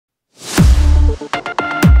Hey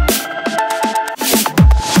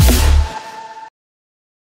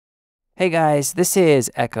guys, this is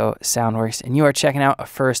Echo Soundworks, and you are checking out a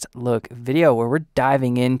first look video where we're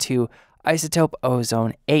diving into Izotope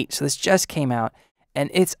Ozone 8. So this just came out, and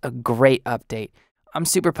it's a great update. I'm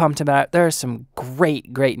super pumped about it. There are some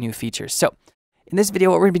great new features. So in this video,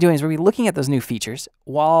 what we're gonna be doing is we're gonna be looking at those new features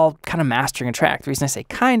while kind of mastering a track. The reason I say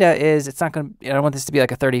kinda is it's not gonna, I don't want this to be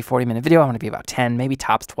like a 30, 40 minute video. I want it to be about 10, maybe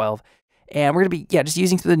tops 12. And we're gonna be, just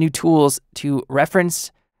using some of the new tools to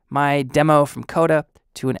reference my demo from Coda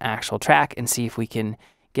to an actual track and see if we can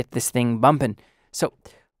get this thing bumping. So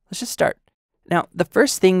let's just start. Now, the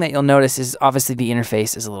first thing that you'll notice is obviously the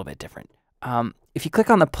interface is a little bit different. If you click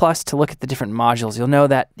on the plus to look at the different modules,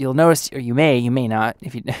 you'll notice, or you may not,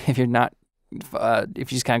 if you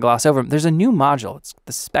just kind of gloss over them, there's a new module. It's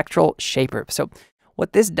the Spectral Shaper. So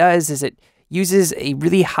what this does is it uses a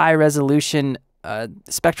really high resolution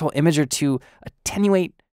spectral imager to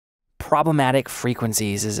attenuate problematic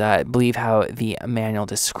frequencies, is I believe how the manual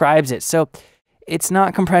describes it. So it's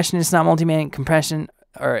not compression, it's not multi-band compression,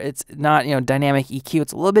 or it's not dynamic EQ.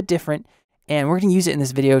 It's a little bit different, and we're going to use it in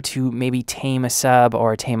this video to maybe tame a sub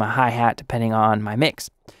or tame a hi-hat depending on my mix.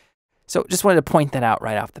 So just wanted to point that out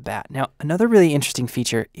right off the bat. Now, another really interesting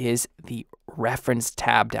feature is the reference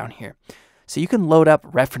tab down here. So you can load up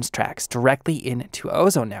reference tracks directly into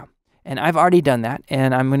Ozone now. And I've already done that,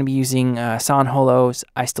 and I'm going to be using San Holo's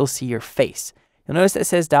I Still See Your Face. You'll notice that it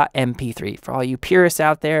says .mp3. For all you purists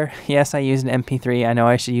out there, yes, I use an MP3. I know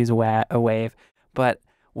I should use a wave, but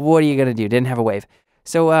what are you going to do? Didn't have a wave.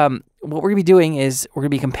 So what we're going to be doing is we're going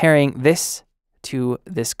to be comparing this to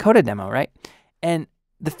this Coda demo, right? And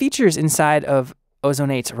the features inside of Ozone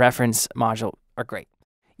 8's reference module are great.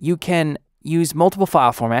 You can use multiple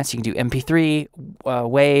file formats. You can do MP3,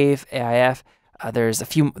 WAV, AIF. There's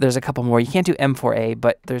a couple more. You can't do M4A,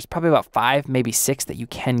 but there's probably about 5, maybe 6 that you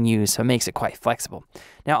can use, so it makes it quite flexible.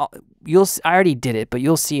 Now, I already did it, but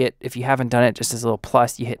you'll see it if you haven't done it. Just as a little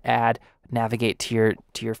plus, you hit Add, navigate to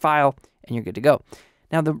your file, and you're good to go.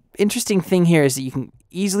 Now, the interesting thing here is that you can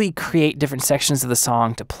easily create different sections of the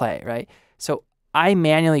song to play, right? So I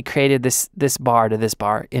manually created this bar to this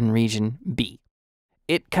bar in region B.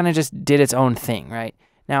 It kind of just did its own thing, right?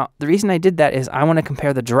 Now, the reason I did that is I want to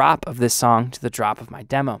compare the drop of this song to the drop of my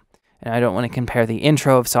demo. And I don't want to compare the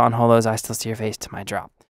intro of San Holo's I Still See Your Face to my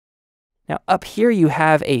drop. Now, up here you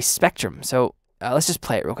have a spectrum. So let's just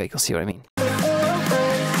play it real quick. You'll see what I mean.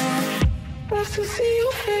 Nice to see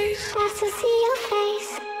your face. Nice to see your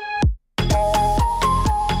face.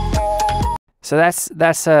 So that's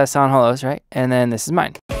San Holo's, right? And then this is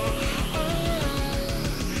mine.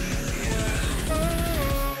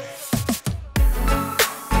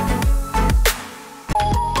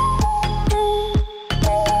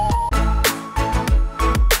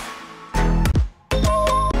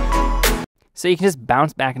 So you can just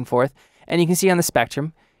bounce back and forth, and you can see on the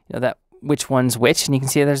spectrum, that which one's which, and you can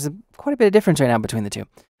see there's quite a bit of difference right now between the two.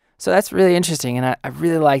 So that's really interesting, and I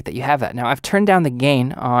really like that you have that. Now, I've turned down the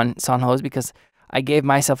gain on San Holo's because I gave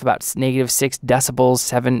myself about -6 decibels,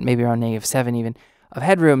 7, maybe around -7 even, of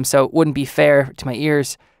headroom, so it wouldn't be fair to my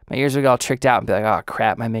ears. My ears would get all tricked out and be like, oh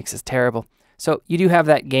crap, my mix is terrible. So you do have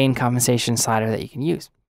that gain compensation slider that you can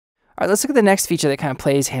use. All right, let's look at the next feature that kind of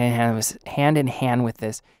plays hand in hand with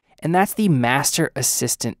this. And that's the Master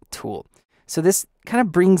Assistant tool. So this kind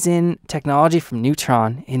of brings in technology from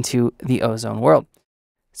Neutron into the Ozone world.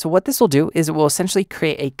 So what this will do is it will essentially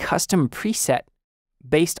create a custom preset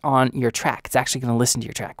based on your track. It's actually going to listen to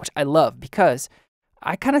your track, which I love because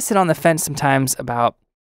I kind of sit on the fence sometimes about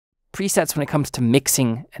presets when it comes to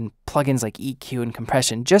mixing and plugins like EQ and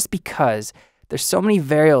compression, just because there's so many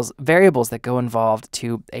variables that go involved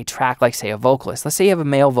to a track like, say, a vocalist. Let's say you have a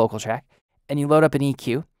male vocal track and you load up an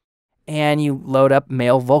EQ. And you load up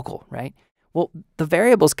male vocal, right? Well, the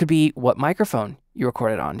variables could be what microphone you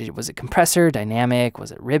recorded on. Was it compressor, dynamic?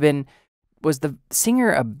 Was it ribbon? Was the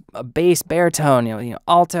singer a bass, baritone,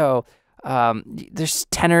 alto? There's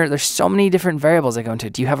tenor. There's so many different variables that go into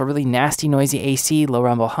it. Do you have a really nasty, noisy AC, low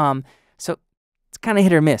rumble hum? So it's kind of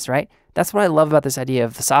hit or miss, right? That's what I love about this idea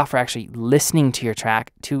of the software actually listening to your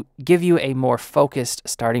track to give you a more focused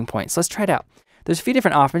starting point. So let's try it out. There's a few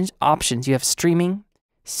different options. You have streaming,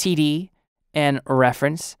 CD, and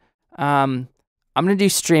reference. I'm going to do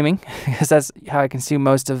streaming because that's how I consume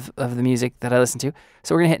most of the music that I listen to.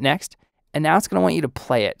 So we're going to hit next. And now it's going to want you to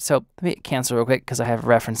play it. So let me cancel real quick because I have a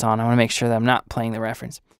reference on. I want to make sure that I'm not playing the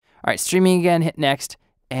reference. All right, streaming again, hit next,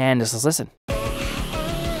 and just let's listen.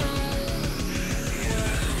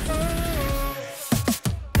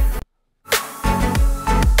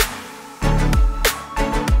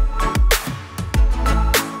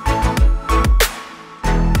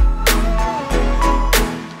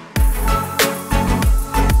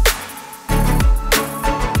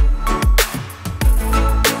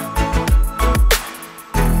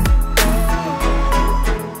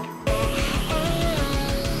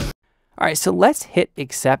 All right, so let's hit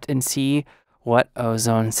accept and see what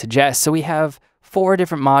Ozone suggests. So we have 4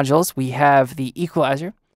 different modules. We have the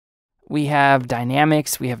equalizer, we have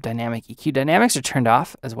dynamics, we have dynamic EQ. Dynamics are turned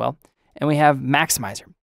off as well. And we have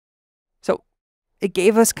maximizer. So it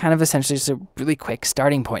gave us kind of essentially just a really quick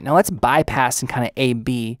starting point. Now let's bypass and kind of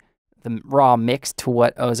A/B the raw mix to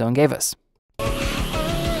what Ozone gave us.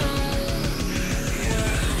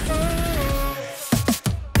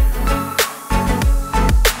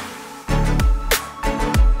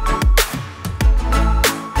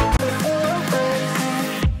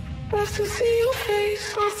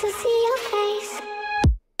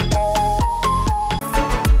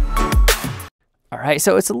 All right,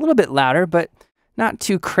 so it's a little bit louder, but not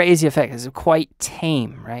too crazy effect. It's quite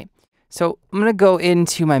tame, right? So I'm gonna go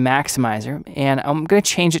into my maximizer and I'm gonna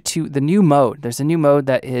change it to the new mode. There's a new mode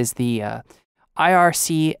that is the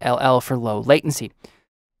IRCLL for low latency.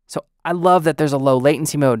 So I love that there's a low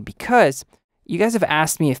latency mode because you guys have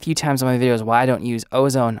asked me a few times on my videos why I don't use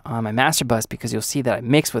Ozone on my master bus, because you'll see that I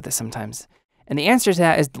mix with it sometimes. And the answer to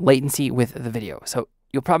that is latency with the video. So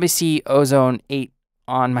you'll probably see Ozone 8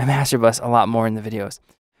 on my master bus a lot more in the videos.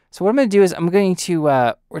 So what I'm going to do is I'm going to,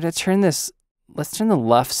 we're going to turn this, let's turn the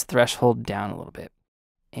LUFS threshold down a little bit.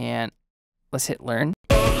 And let's hit learn.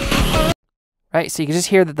 Right, so you can just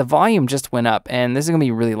hear that the volume just went up, and this is going to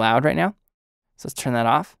be really loud right now. So let's turn that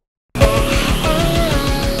off.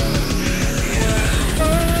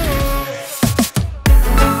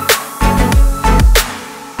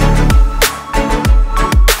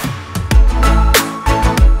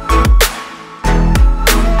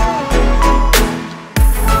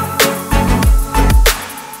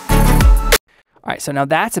 All right, so now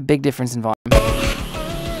that's a big difference in volume.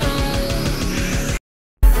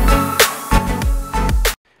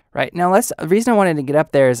 Right, now the reason I wanted to get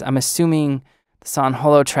up there is I'm assuming the Son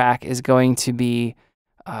Holo track is going to be,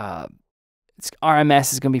 its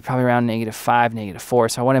RMS is going to be probably around -5,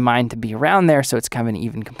 -4, so I wanted mine to be around there so it's kind of an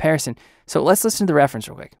even comparison. So let's listen to the reference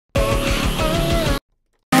real quick.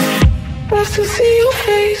 Nice to see your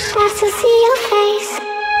face. Nice to see your face.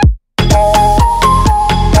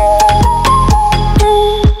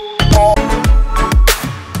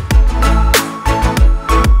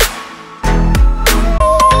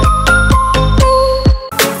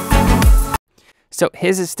 So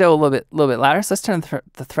his is still a little bit louder. So let's turn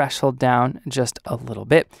the threshold down just a little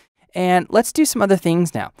bit. And let's do some other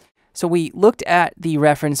things now. So we looked at the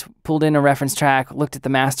reference, pulled in a reference track, looked at the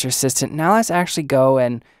master assistant. Now let's actually go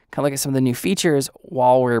and kind of look at some of the new features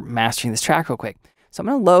while we're mastering this track real quick. So I'm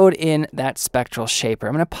going to load in that Spectral Shaper.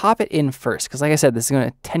 I'm going to pop it in first because, like I said, this is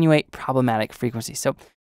going to attenuate problematic frequencies. So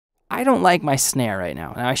I don't like my snare right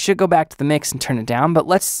now. Now I should go back to the mix and turn it down, but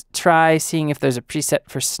let's try seeing if there's a preset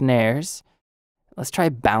for snares. Let's try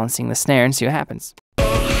balancing the snare and see what happens. I'm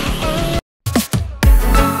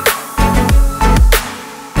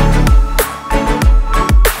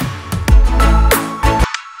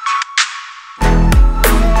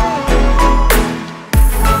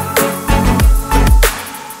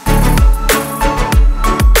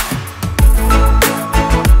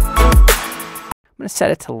going to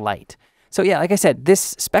set it to light. So yeah, like I said,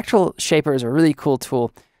 this Spectral Shaper is a really cool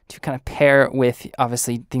tool to kind of pair with,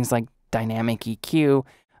 obviously, things like dynamic EQ,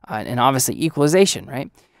 and obviously equalization,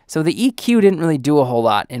 right? So the EQ didn't really do a whole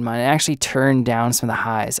lot in mine. It actually turned down some of the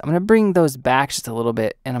highs. I'm going to bring those back just a little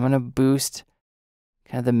bit, and I'm going to boost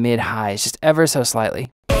kind of the mid highs just ever so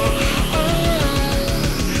slightly.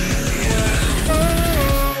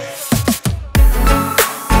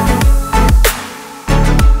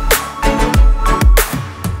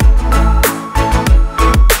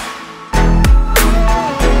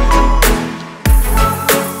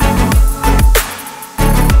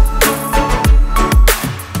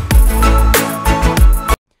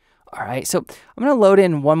 All right, so I'm going to load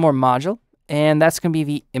in one more module, and that's going to be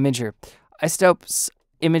the imager. Izotope's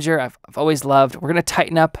imager I've always loved. We're going to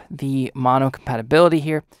tighten up the mono compatibility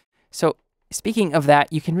here. So speaking of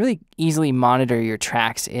that, you can really easily monitor your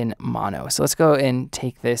tracks in mono. So let's go and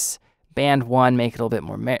take this band 1, make it a little bit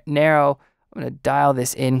more narrow. I'm going to dial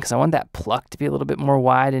this in because I want that pluck to be a little bit more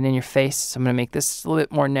wide and in your face. So I'm going to make this a little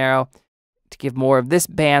bit more narrow to give more of this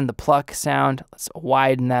band the pluck sound. Let's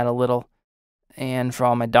widen that a little. And for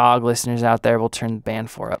all my dog listeners out there, we'll turn band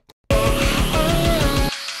 4 up.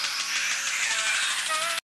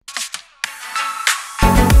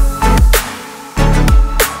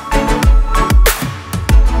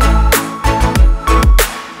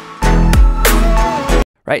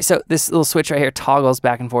 Right, so this little switch right here toggles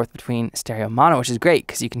back and forth between stereo and mono, which is great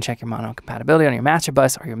because you can check your mono compatibility on your master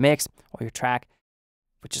bus or your mix or your track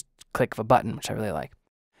with just a click of a button, which I really like.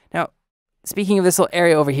 Now, speaking of this little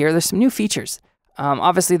area over here, there's some new features.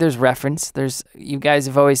 Obviously, there's reference. You guys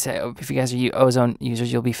have always said, if you guys are Ozone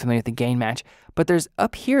users, you'll be familiar with the gain match. But there's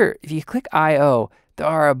up here, if you click I/O, there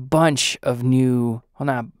are a bunch of new, well,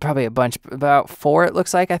 not probably a bunch, about 4 it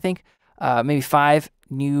looks like, I think, maybe 5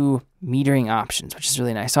 new metering options, which is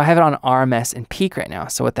really nice. So I have it on RMS and peak right now.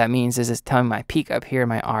 So what that means is it's telling my peak up here and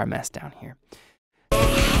my RMS down here.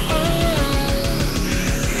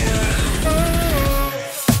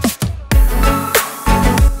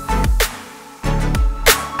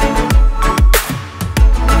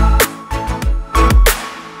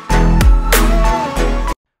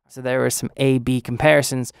 So there were some A/B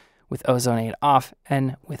comparisons with Ozone 8 off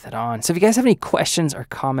and with it on. So if you guys have any questions or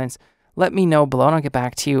comments, let me know below and I'll get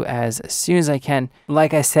back to you as soon as I can.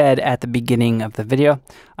 Like I said at the beginning of the video,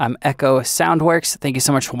 I'm Echo Soundworks. Thank you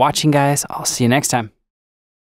so much for watching, guys. I'll see you next time.